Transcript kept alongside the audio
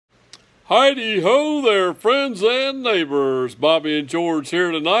Heidi-ho there, friends and neighbors. Bobby and George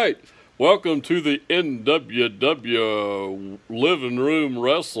here tonight. Welcome to the NWW Living Room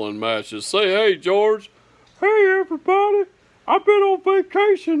Wrestling matches. Say hey, George. Hey, everybody. I've been on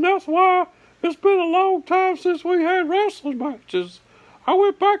vacation. That's why it's been a long time since we had wrestling matches. I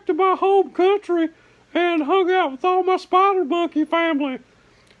went back to my home country and hung out with all my spider monkey family.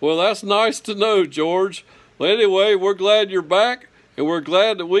 Well, that's nice to know, George. Well, anyway, we're glad you're back. And we're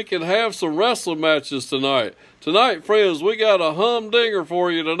glad that we can have some wrestling matches tonight. Tonight, friends, we got a humdinger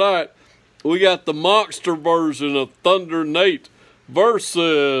for you tonight. We got the monster version of Thundernate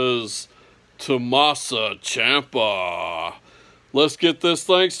versus Tommaso Ciampa. Let's get this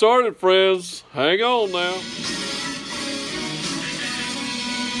thing started, friends. Hang on now.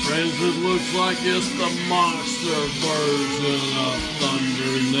 Friends, it looks like it's the monster version of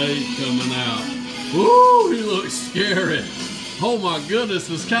Thundernate coming out. Woo, he looks scary. Oh my goodness,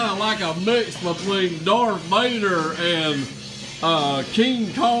 it's kind of like a mix between Darth Vader and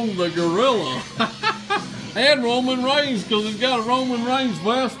King Kong the Gorilla. And Roman Reigns, because he's got a Roman Reigns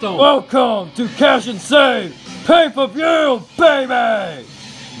vest on. Welcome to Cash In Safe, pay-per-view, baby!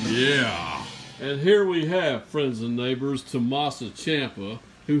 Yeah. And here we have, friends and neighbors, Tommaso Ciampa,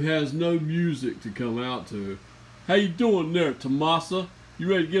 who has no music to come out to. How you doing there, Tommaso?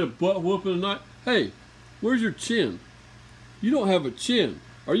 You ready to get a butt whooping tonight? Hey, where's your chin? You don't have a chin.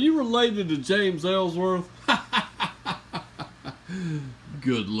 Are you related to James Ellsworth?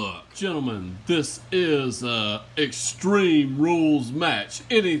 Good luck. Gentlemen, this is an Extreme Rules match.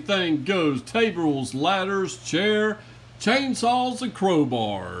 Anything goes. Tables, ladders, chair, chainsaws, and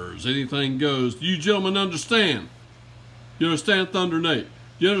crowbars. Anything goes. Do you gentlemen understand? You understand Thundernate?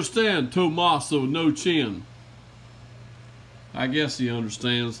 You understand Tommaso no chin? I guess he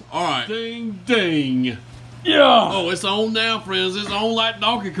understands. All right. Ding, ding. Yeah! Oh, it's on now, friends. It's on like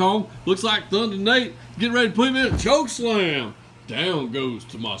Donkey Kong. Looks like Thundernate getting ready to put him in a choke slam. Down goes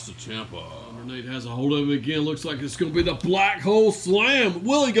Tommaso Ciampa. Thundernate has a hold of him again. Looks like it's going to be the black hole slam.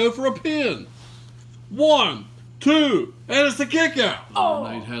 Will he go for a pin? 1, 2, and it's the kick out.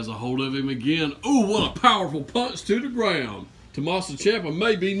 Thundernate has a hold of him again. Ooh, what a powerful punch to the ground. Tommaso Ciampa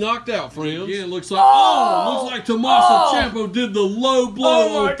may be knocked out, friends. Again, looks like looks like Tommaso Ciampa did the low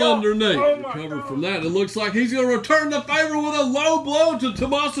blow on Thundernate. Recovered from that. It looks like he's going to return the favor with a low blow to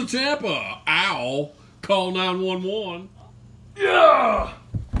Tommaso Ciampa. Ow! Call 911. Yeah!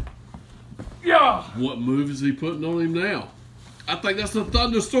 Yeah! What move is he putting on him now? I think that's the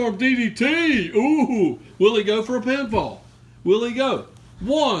Thunderstorm DDT. Ooh! Will he go for a pinfall? Will he go?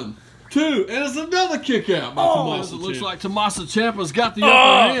 1, 2, and it's another kick out by Tommaso Ciampa. It looks like Tommaso Ciampa's got the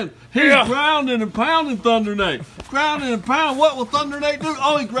upper hand. He's grounding and pounding Thundernate. Grounding and pounding. What will Thundernate do?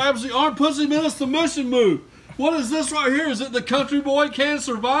 Oh, he grabs the arm, puts him in a submission move. What is this right here? Is it the Country Boy Can't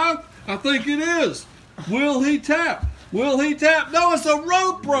Survive? I think it is. Will he tap? Will he tap? No, it's a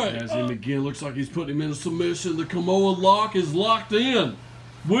rope break. Has him again. Looks like he's putting him in a submission. The Kimura lock is locked in.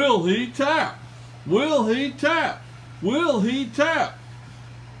 Will he tap? Will he tap? Will he tap?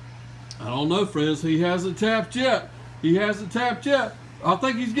 I don't know, friends. He hasn't tapped yet. He hasn't tapped yet. I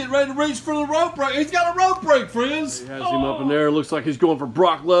think he's getting ready to reach for the rope break. He's got a rope break, friends. He has him up in there. Looks like he's going for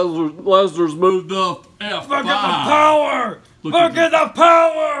Brock Lesnar's move, the F5. Look at the power! Look at the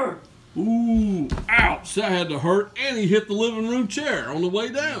power! Ooh, ouch. That had to hurt. And he hit the living room chair on the way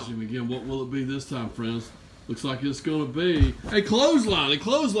down. Him again. What will it be this time, friends? Looks like it's going to be a clothesline. He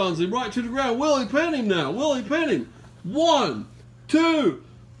clotheslines him right to the ground. Will he pin him now? Will he pin him? 1, 2,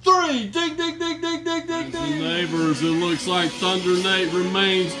 3. Ding, ding, ding, ding, ding, ding, ding. Neighbors, it looks like Thundernate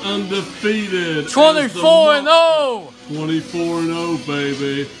remains undefeated. 24-0. 24-0,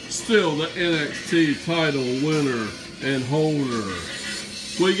 baby. Still the NXT title winner and holder.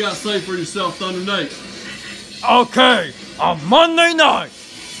 What you got to say for yourself, Thundernate? Okay, on Monday night,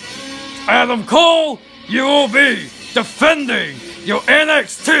 Adam Cole, you will be defending your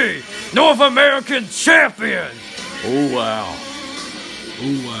NXT North American Champion. Oh, wow.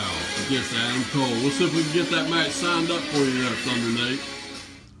 Oh, wow. Against Adam Cole. We'll see if we can get that match signed up for you there, Thundernate.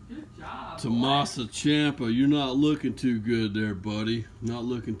 Good job. Tommaso Ciampa, you're not looking too good there, buddy. Not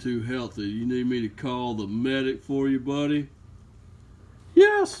looking too healthy. You need me to call the medic for you, buddy?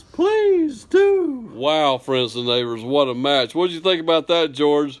 Yes, please do. Wow, friends and neighbors, what a match. What did you think about that,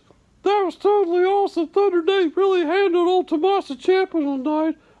 George? That was totally awesome. Thundernate really handled old Tommaso Ciampa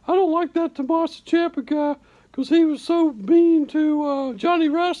tonight. I don't like that Tommaso Ciampa guy because he was so mean to Johnny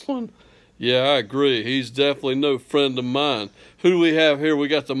Wrestling. Yeah, I agree. He's definitely no friend of mine. Who do we have here? We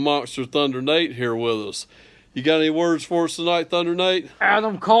got the Monster Thundernate here with us. You got any words for us tonight, Thundernate?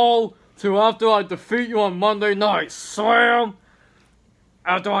 Adam Cole, to after I defeat you on Monday night, slam.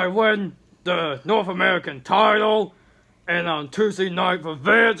 After I win the North American title. And on Tuesday night, the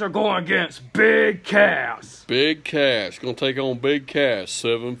Vets are going against Big Cass. Big Cass. Going to take on Big Cass,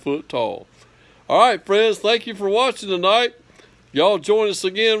 7 foot tall. All right, friends. Thank you for watching tonight. Y'all join us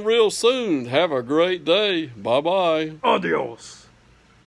again real soon. Have a great day. Bye-bye. Adios.